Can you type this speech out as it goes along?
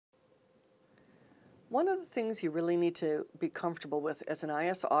One of the things you really need to be comfortable with as an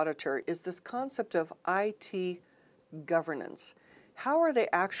IS auditor is this concept of IT governance. How are they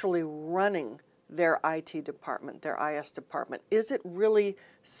actually running their IT department, their IS department? Is it really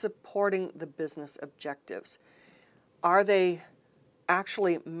supporting the business objectives? Are they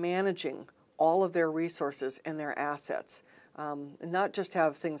actually managing all of their resources and their assets? Not just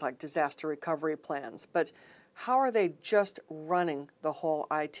have things like disaster recovery plans, but how are they just running the whole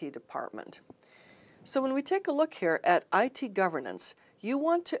IT department? So when we take a look here at IT governance, you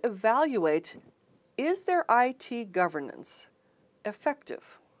want to evaluate, is their IT governance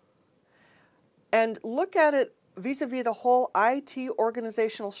effective? And look at it vis-a-vis the whole IT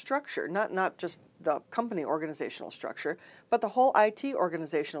organizational structure, not just the company organizational structure, but the whole IT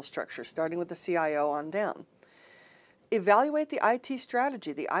organizational structure, starting with the CIO on down. Evaluate the IT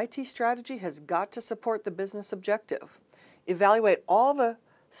strategy. The IT strategy has got to support the business objective. Evaluate all the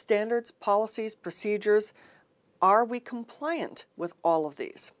standards, policies, procedures. Are we compliant with all of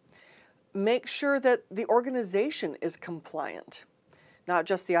these? Make sure that the organization is compliant. Not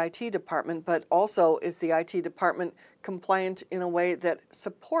just the IT department, but also is the IT department compliant in a way that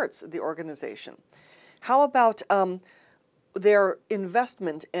supports the organization? How about their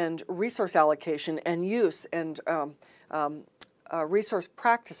investment and resource allocation and use and resource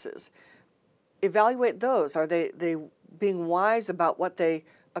practices? Evaluate those. Are they being wise about what they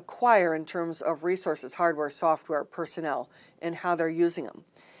acquire in terms of resources, hardware, software, personnel, and how they're using them?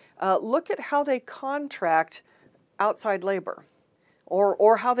 Look at how they contract outside labor,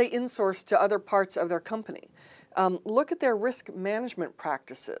 or how they insource to other parts of their company. Look at their risk management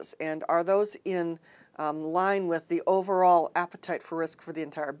practices, and are those in line with the overall appetite for risk for the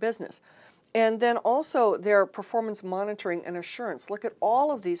entire business? And then also their performance monitoring and assurance. Look at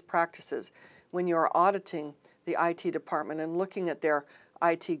all of these practices when you're auditing the IT department and looking at their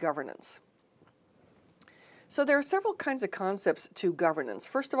IT governance. So there are several kinds of concepts to governance.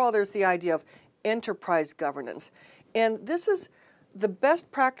 First of all, there's the idea of enterprise governance. And this is the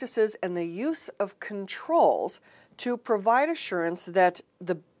best practices and the use of controls to provide assurance that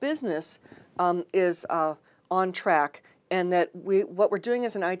the business is on track and that what we're doing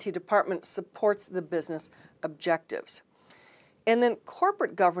as an IT department supports the business objectives. And then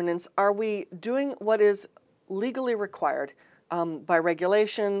corporate governance, are we doing what is legally required by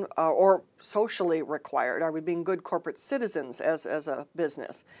regulation or socially required? Are we being good corporate citizens as a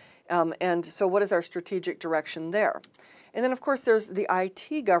business? And so what is our strategic direction there? And then, of course, there's the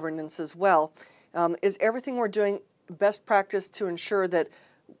IT governance as well. Is everything we're doing best practice to ensure that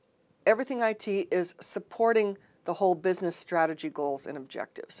everything IT is supporting the whole business strategy goals and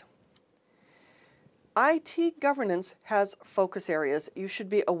objectives? IT governance has focus areas. You should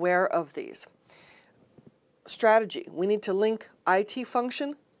be aware of these. Strategy. We need to link IT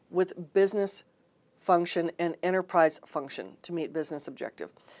function with business function and enterprise function to meet business objective.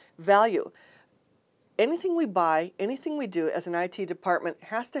 Value. Anything we buy, anything we do as an IT department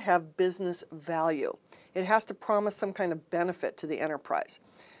has to have business value. It has to promise some kind of benefit to the enterprise.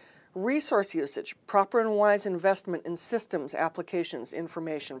 Resource usage, proper and wise investment in systems, applications,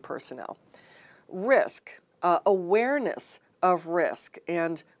 information, personnel. Risk, awareness of risk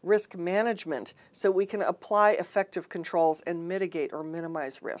and risk management so we can apply effective controls and mitigate or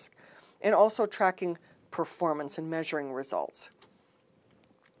minimize risk. And also tracking performance and measuring results.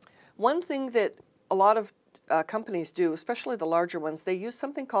 One thing that a lot of companies do, especially the larger ones, they use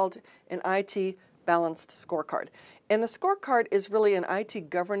something called an IT balanced scorecard. And the scorecard is really an IT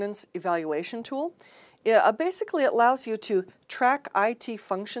governance evaluation tool. Basically, it allows you to track IT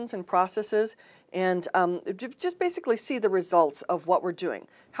functions and processes and just basically see the results of what we're doing.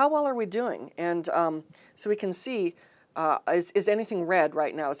 How well are we doing? And so we can see, is anything red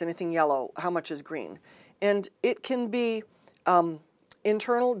right now? Is anything yellow? How much is green? And it can be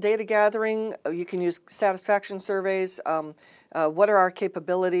internal data gathering. You can use satisfaction surveys. What are our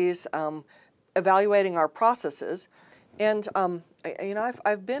capabilities? Evaluating our processes. And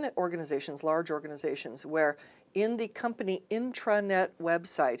I've been at organizations, large organizations, where in the company intranet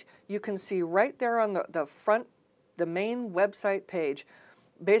website, you can see right there on the front, the main website page,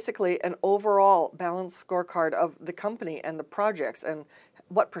 basically an overall balanced scorecard of the company and the projects and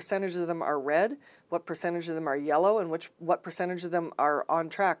what percentage of them are red, what percentage of them are yellow, and what percentage of them are on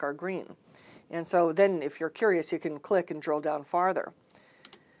track, are green. And so then if you're curious, you can click and drill down farther.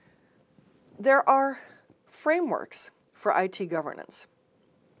 There are frameworks for IT governance.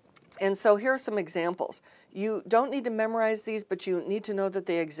 And so here are some examples. You don't need to memorize these, but you need to know that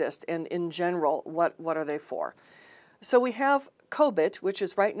they exist, and in general, what are they for? So we have COBIT, which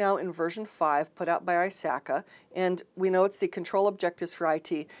is right now in version 5, put out by ISACA, and we know it's the Control Objectives for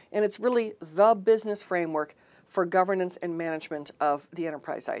IT, and it's really the business framework for governance and management of the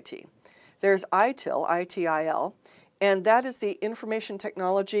enterprise IT. There's ITIL, ITIL, and that is the Information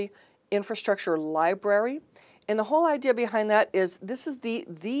Technology Infrastructure Library. And the whole idea behind that is this is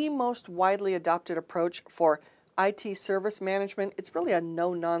the most widely adopted approach for IT service management. It's really a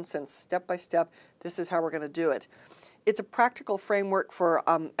no-nonsense, step-by-step, this is how we're going to do it. It's a practical framework for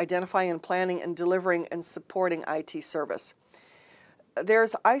identifying and planning and delivering and supporting IT service.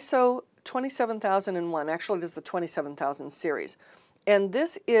 There's ISO 27001, actually this is the 27000 series, and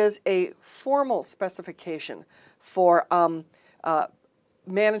this is a formal specification for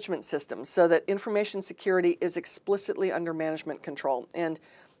management systems so that information security is explicitly under management control, and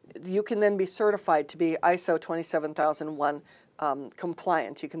you can then be certified to be ISO 27001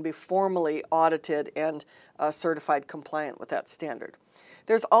 compliant. You can be formally audited and certified compliant with that standard.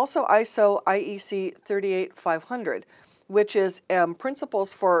 There's also ISO IEC 38500, which is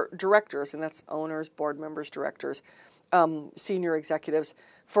principles for directors, and that's owners, board members, directors, senior executives,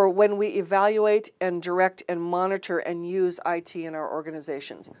 for when we evaluate and direct and monitor and use IT in our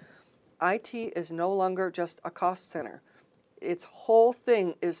organizations. IT is no longer just a cost center. Its whole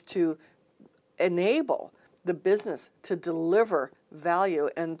thing is to enable the business to deliver value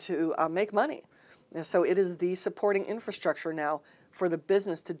and to make money. And so it is the supporting infrastructure now for the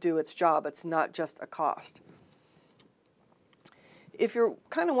business to do its job. It's not just a cost. If you're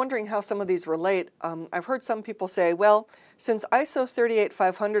kind of wondering how some of these relate, I've heard some people say, well, since ISO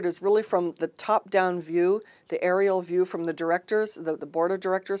 38500 is really from the top-down view, the aerial view from the directors, the board of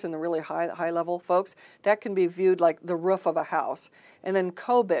directors and the really high-level folks, that can be viewed like the roof of a house. And then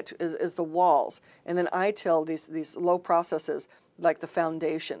COBIT is the walls. And then ITIL, these low processes, like the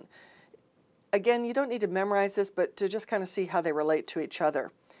foundation. Again, you don't need to memorize this, but to just kind of see how they relate to each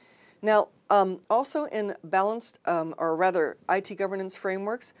other. Now, also in balanced, or rather IT governance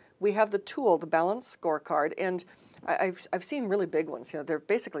frameworks, we have the tool, the balanced scorecard, and I've seen really big ones. You know, they're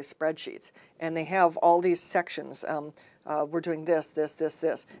basically spreadsheets, and they have all these sections. We're doing this,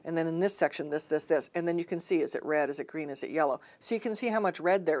 and then in this section, this, and then you can see, is it red, is it green, is it yellow? So you can see how much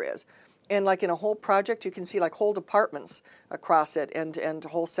red there is. And like in a whole project, you can see like whole departments across it and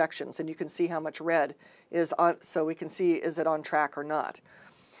whole sections, and you can see how much red is on, so we can see, is it on track or not?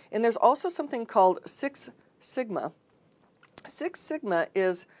 And there's also something called Six Sigma. Six Sigma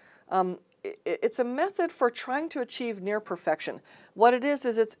is it's a method for trying to achieve near perfection. What it is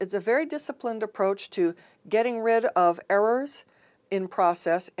it's a very disciplined approach to getting rid of errors in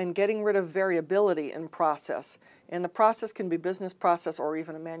process and getting rid of variability in process. And the process can be business process or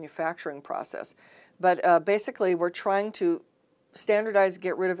even a manufacturing process. But basically, we're trying to standardize,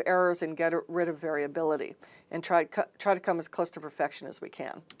 get rid of errors, and get rid of variability, and try to come as close to perfection as we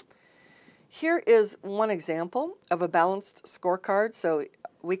can. Here is one example of a balanced scorecard. So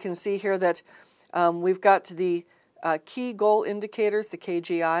we can see here that we've got the key goal indicators, the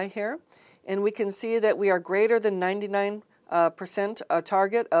KGI here, and we can see that we are greater than 99%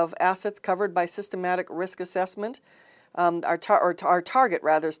 target of assets covered by systematic risk assessment. Our target,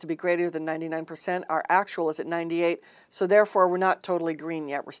 rather, is to be greater than 99%. Our actual is at 98%, so therefore we're not totally green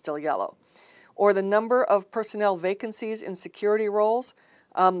yet, we're still yellow. Or the number of personnel vacancies in security roles.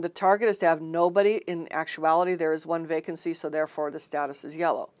 The target is to have nobody. In actuality, there is one vacancy, so therefore the status is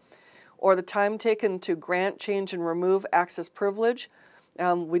yellow. Or the time taken to grant, change, and remove access privilege.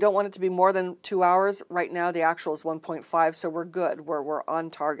 We don't want it to be more than 2 hours. Right now, the actual is 1.5, so we're good. We're on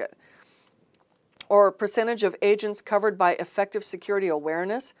target. Or percentage of agents covered by effective security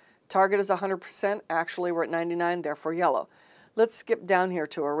awareness. Target is 100%. Actually, we're at 99, therefore yellow. Let's skip down here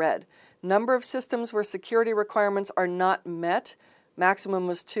to a red. Number of systems where security requirements are not met. Maximum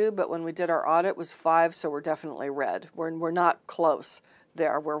was 2, but when we did our audit, it was 5, so we're definitely red. We're not close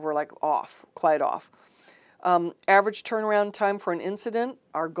there, where we're like off, quite off. Average turnaround time for an incident.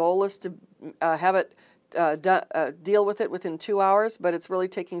 Our goal is to have it deal with it within 2 hours, but it's really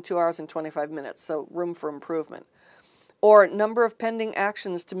taking 2 hours and 25 minutes, so room for improvement. Or number of pending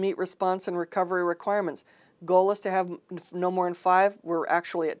actions to meet response and recovery requirements. Goal is to have no more than 5. We're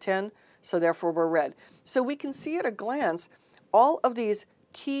actually at 10, so therefore we're red. So we can see at a glance all of these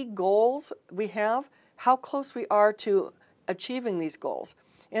key goals we have, how close we are to achieving these goals.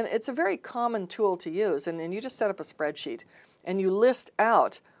 And it's a very common tool to use, and you just set up a spreadsheet and you list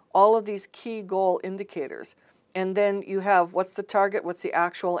out all of these key goal indicators, and then you have what's the target, what's the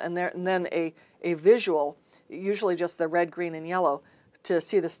actual, and then a visual, usually just the red, green, and yellow, to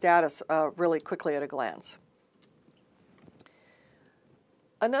see the status really quickly at a glance.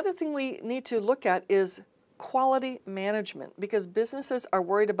 Another thing we need to look at is quality management, because businesses are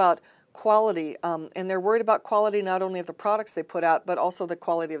worried about quality, and they're worried about quality not only of the products they put out, but also the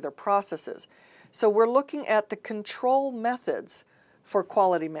quality of their processes. So we're looking at the control methods for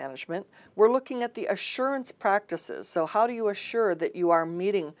quality management. We're looking at the assurance practices. So how do you assure that you are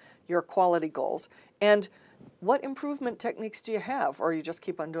meeting your quality goals? And what improvement techniques do you have, or you just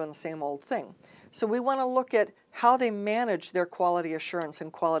keep on doing the same old thing? So we want to look at how they manage their quality assurance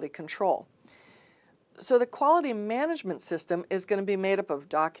and quality control. So the quality management system is going to be made up of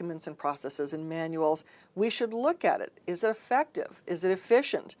documents and processes and manuals. We should look at it. Is it effective? Is it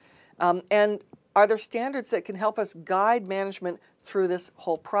efficient? And are there standards that can help us guide management through this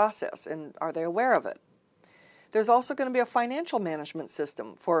whole process, and are they aware of it? There's also going to be a financial management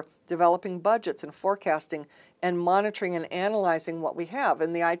system for developing budgets and forecasting and monitoring and analyzing what we have,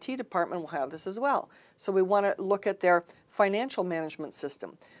 and the IT department will have this as well. So we want to look at their financial management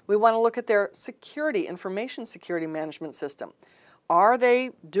system. We want to look at their security, information security management system. Are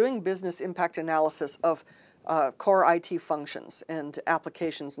they doing business impact analysis of core IT functions and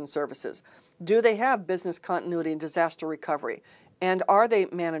applications and services? Do they have business continuity and disaster recovery? And are they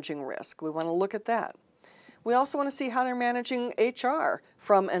managing risk? We want to look at that. We also want to see how they're managing HR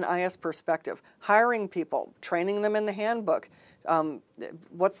from an IS perspective, hiring people, training them in the handbook.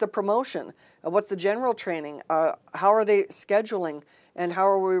 What's the promotion? What's the general training? How are they scheduling? And how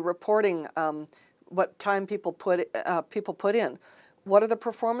are we reporting what time people put in? What are the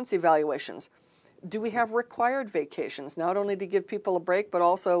performance evaluations? Do we have required vacations, not only to give people a break, but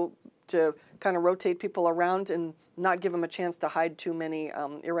also to kind of rotate people around and not give them a chance to hide too many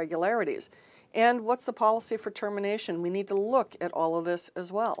irregularities? And what's the policy for termination? We need to look at all of this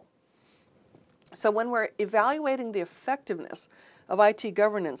as well. So when we're evaluating the effectiveness of IT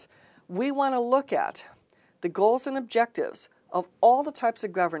governance, we want to look at the goals and objectives of all the types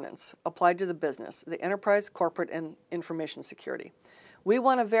of governance applied to the business, the enterprise, corporate, and information security. We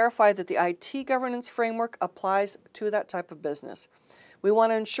want to verify that the IT governance framework applies to that type of business. We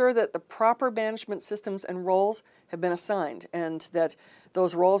want to ensure that the proper management systems and roles have been assigned and that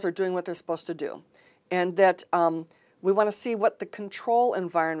those roles are doing what they're supposed to do. And that we want to see what the control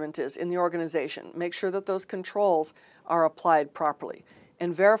environment is in the organization. Make sure that those controls are applied properly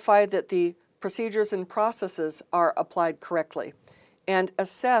and verify that the procedures and processes are applied correctly. And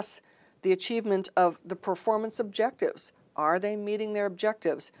assess the achievement of the performance objectives. Are they meeting their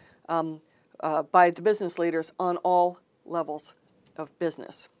objectives by the business leaders on all levels of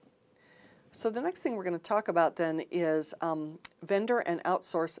business? So the next thing we're going to talk about then is vendor and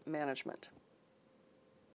outsource management.